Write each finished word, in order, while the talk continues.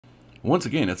Once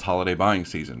again, it's holiday buying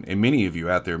season, and many of you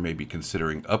out there may be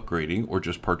considering upgrading or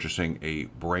just purchasing a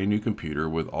brand new computer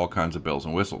with all kinds of bells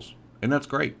and whistles. And that's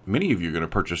great. Many of you are going to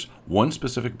purchase one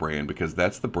specific brand because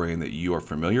that's the brand that you are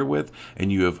familiar with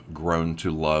and you have grown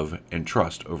to love and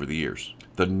trust over the years.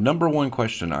 The number one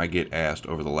question I get asked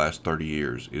over the last 30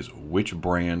 years is, which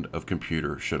brand of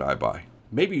computer should I buy?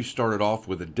 Maybe you started off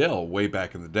with a Dell way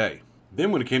back in the day.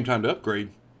 Then when it came time to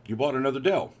upgrade, you bought another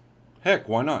Dell. Heck,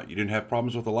 why not? You didn't have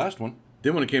problems with the last one.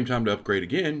 Then when it came time to upgrade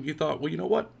again, you thought, well, you know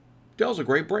what? Dell's a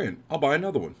great brand. I'll buy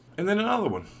another one. And then another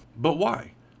one. But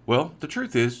why? Well, the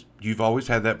truth is, you've always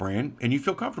had that brand and you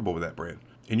feel comfortable with that brand.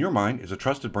 In your mind, it's a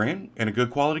trusted brand and a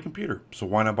good quality computer, so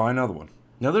why not buy another one?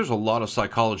 Now, there's a lot of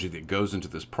psychology that goes into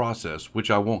this process, which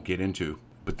I won't get into,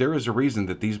 but there is a reason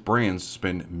that these brands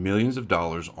spend millions of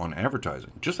dollars on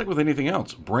advertising. Just like with anything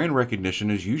else, brand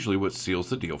recognition is usually what seals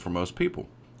the deal for most people.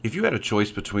 If you had a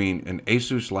choice between an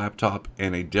Asus laptop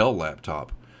and a Dell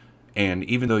laptop, and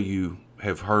even though you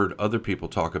have heard other people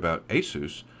talk about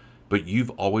Asus, but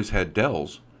you've always had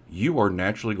Dells, you are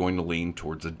naturally going to lean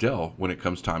towards a Dell when it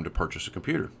comes time to purchase a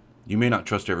computer. You may not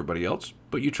trust everybody else,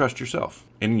 but you trust yourself.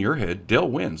 And in your head, Dell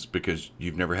wins because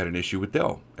you've never had an issue with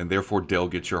Dell, and therefore Dell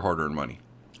gets your hard-earned money.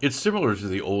 It's similar to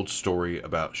the old story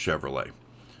about Chevrolet.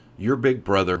 Your big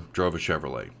brother drove a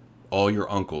Chevrolet. All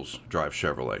your uncles drive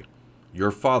Chevrolet.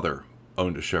 Your father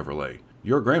owned a Chevrolet.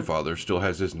 Your grandfather still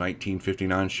has his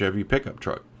 1959 Chevy pickup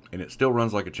truck, and it still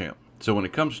runs like a champ. So when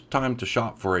it comes time to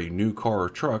shop for a new car or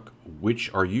truck, which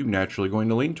are you naturally going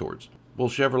to lean towards? Well,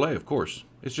 Chevrolet, of course.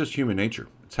 It's just human nature.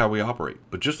 It's how we operate.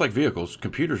 But just like vehicles,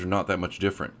 computers are not that much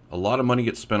different. A lot of money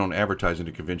gets spent on advertising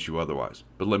to convince you otherwise.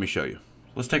 But let me show you.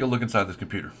 Let's take a look inside this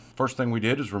computer. First thing we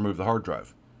did is remove the hard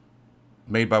drive.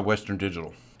 Made by Western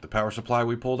Digital. The power supply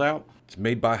we pulled out, it's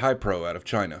made by Hypro out of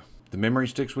China. The memory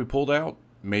sticks we pulled out,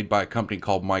 made by a company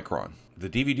called Micron. The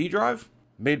DVD drive,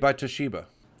 made by Toshiba.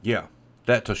 Yeah,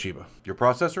 that Toshiba. Your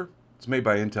processor, it's made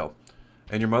by Intel.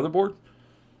 And your motherboard,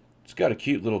 it's got a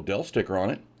cute little Dell sticker on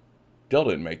it. Dell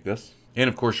didn't make this. And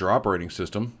of course your operating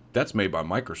system, that's made by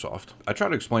Microsoft. I try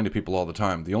to explain to people all the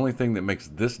time, the only thing that makes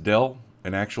this Dell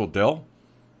an actual Dell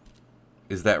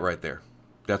is that right there.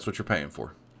 That's what you're paying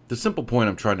for. The simple point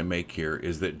I'm trying to make here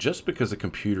is that just because a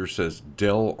computer says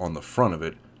Dell on the front of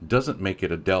it doesn't make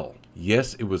it a Dell.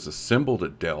 Yes, it was assembled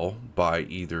at Dell by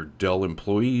either Dell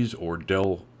employees or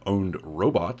Dell-owned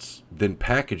robots, then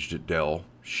packaged at Dell,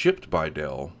 shipped by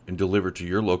Dell, and delivered to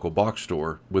your local box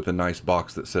store with a nice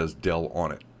box that says Dell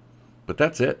on it. But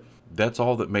that's it. That's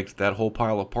all that makes that whole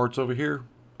pile of parts over here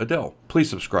a Dell. Please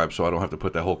subscribe so I don't have to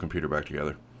put that whole computer back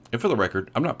together. And for the record,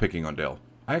 I'm not picking on Dell.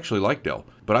 I actually like Dell,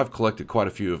 but I've collected quite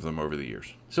a few of them over the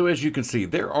years. So as you can see,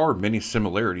 there are many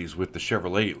similarities with the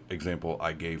Chevrolet example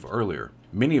I gave earlier.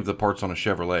 Many of the parts on a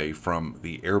Chevrolet, from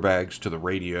the airbags to the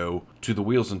radio to the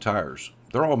wheels and tires,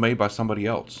 they're all made by somebody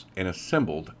else and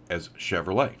assembled as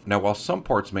Chevrolet. Now, while some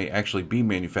parts may actually be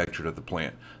manufactured at the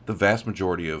plant, the vast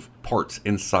majority of parts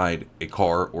inside a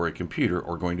car or a computer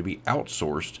are going to be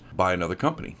outsourced by another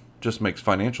company. Just makes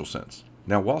financial sense.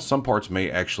 Now, while some parts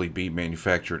may actually be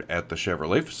manufactured at the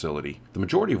Chevrolet facility, the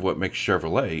majority of what makes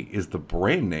Chevrolet is the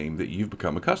brand name that you've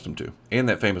become accustomed to, and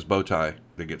that famous bow tie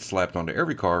that gets slapped onto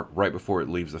every car right before it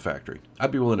leaves the factory.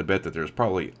 I'd be willing to bet that there's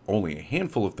probably only a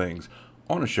handful of things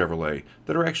on a Chevrolet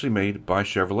that are actually made by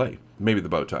Chevrolet, maybe the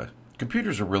bow tie.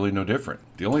 Computers are really no different.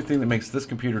 The only thing that makes this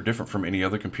computer different from any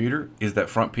other computer is that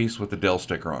front piece with the Dell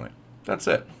sticker on it. That's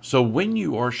it. So when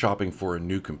you are shopping for a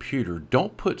new computer,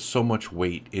 don't put so much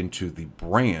weight into the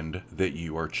brand that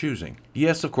you are choosing.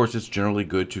 Yes, of course, it's generally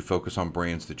good to focus on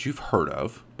brands that you've heard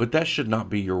of, but that should not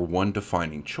be your one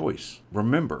defining choice.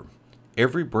 Remember,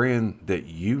 every brand that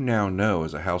you now know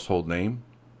as a household name,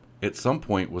 at some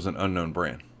point was an unknown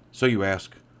brand. So you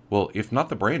ask, well, if not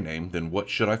the brand name, then what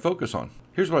should I focus on?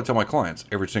 Here's what I tell my clients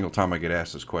every single time I get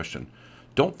asked this question.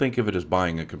 Don't think of it as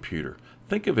buying a computer.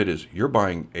 Think of it as you're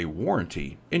buying a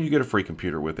warranty and you get a free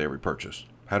computer with every purchase.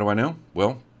 How do I know?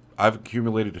 Well, I've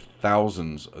accumulated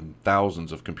thousands and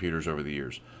thousands of computers over the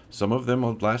years. Some of them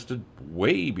have lasted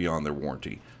way beyond their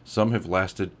warranty. Some have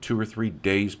lasted 2 or 3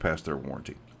 days past their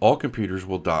warranty. All computers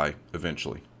will die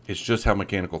eventually. It's just how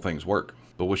mechanical things work.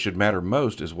 But what should matter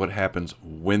most is what happens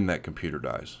when that computer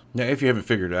dies. Now, if you haven't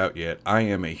figured it out yet, I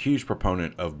am a huge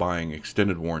proponent of buying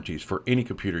extended warranties for any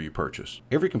computer you purchase.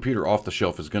 Every computer off the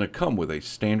shelf is going to come with a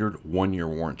standard 1-year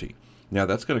warranty. Now,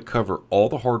 that's going to cover all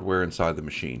the hardware inside the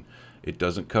machine. It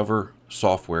doesn't cover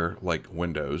software like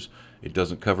Windows. It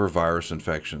doesn't cover virus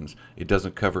infections. It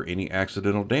doesn't cover any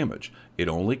accidental damage. It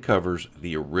only covers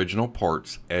the original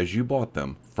parts as you bought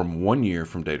them from 1 year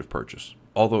from date of purchase.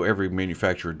 Although every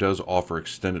manufacturer does offer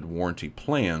extended warranty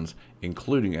plans,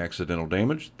 including accidental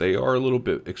damage, they are a little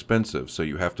bit expensive, so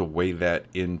you have to weigh that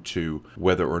into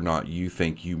whether or not you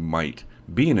think you might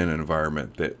be in an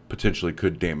environment that potentially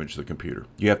could damage the computer.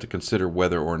 You have to consider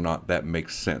whether or not that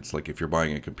makes sense. Like if you're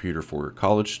buying a computer for a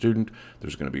college student,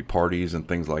 there's going to be parties and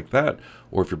things like that.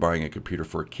 Or if you're buying a computer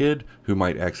for a kid who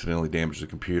might accidentally damage the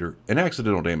computer, an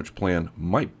accidental damage plan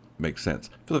might make sense.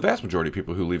 For the vast majority of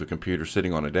people who leave a computer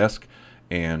sitting on a desk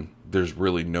and there's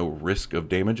really no risk of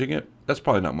damaging it, that's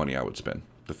probably not money I would spend.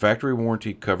 The factory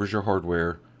warranty covers your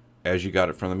hardware as you got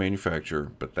it from the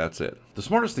manufacturer, but that's it. The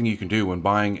smartest thing you can do when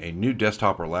buying a new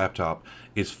desktop or laptop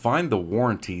is find the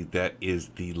warranty that is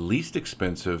the least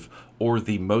expensive or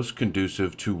the most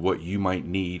conducive to what you might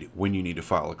need when you need to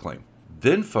file a claim.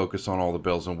 Then focus on all the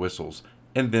bells and whistles,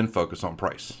 and then focus on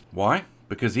price. Why?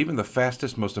 Because even the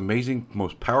fastest, most amazing,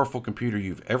 most powerful computer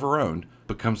you've ever owned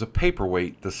becomes a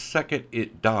paperweight the second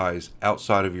it dies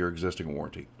outside of your existing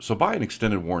warranty. So buy an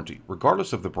extended warranty,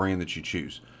 regardless of the brand that you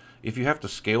choose. If you have to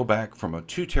scale back from a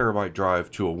 2 terabyte drive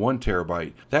to a 1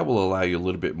 terabyte, that will allow you a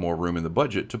little bit more room in the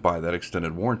budget to buy that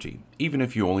extended warranty, even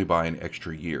if you only buy an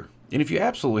extra year. And if you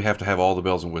absolutely have to have all the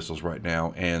bells and whistles right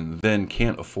now and then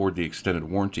can't afford the extended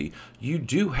warranty, you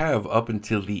do have up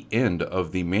until the end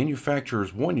of the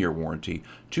manufacturer's 1-year warranty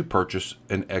to purchase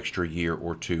an extra year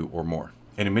or 2 or more.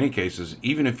 And in many cases,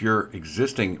 even if your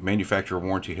existing manufacturer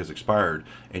warranty has expired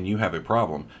and you have a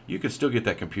problem, you can still get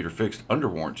that computer fixed under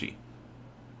warranty.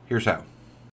 Here's how.